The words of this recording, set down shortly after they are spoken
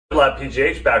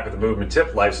FitLabPGH back with a movement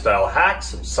tip, lifestyle hacks,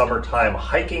 some summertime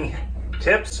hiking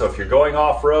tips. So if you're going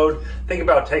off-road, think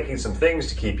about taking some things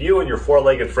to keep you and your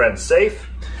four-legged friends safe.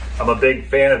 I'm a big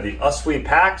fan of the USWE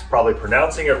packs, probably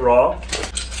pronouncing it wrong.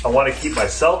 I want to keep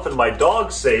myself and my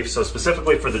dogs safe, so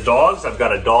specifically for the dogs, I've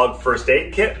got a dog first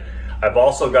aid kit. I've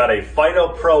also got a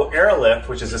Fido Pro Airlift,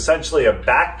 which is essentially a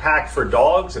backpack for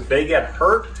dogs. If they get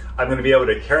hurt, I'm going to be able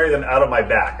to carry them out of my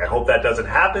back. I hope that doesn't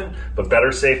happen, but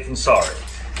better safe than sorry.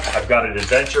 I've got an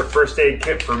adventure first aid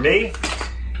kit for me.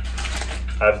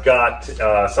 I've got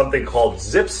something called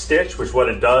ZipStitch, which what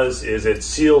it does is it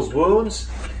seals wounds.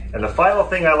 And the final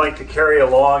thing I like to carry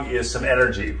along is some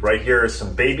energy. Right here is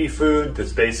some baby food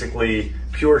that's basically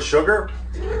pure sugar,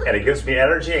 and it gives me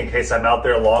energy in case I'm out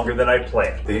there longer than I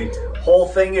planned. The whole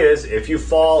thing is, if you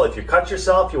fall, if you cut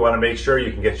yourself, you want to make sure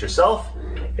you can get yourself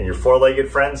and your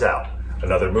four-legged friends out.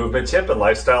 Another movement tip and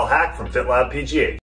lifestyle hack from FitLabPGH.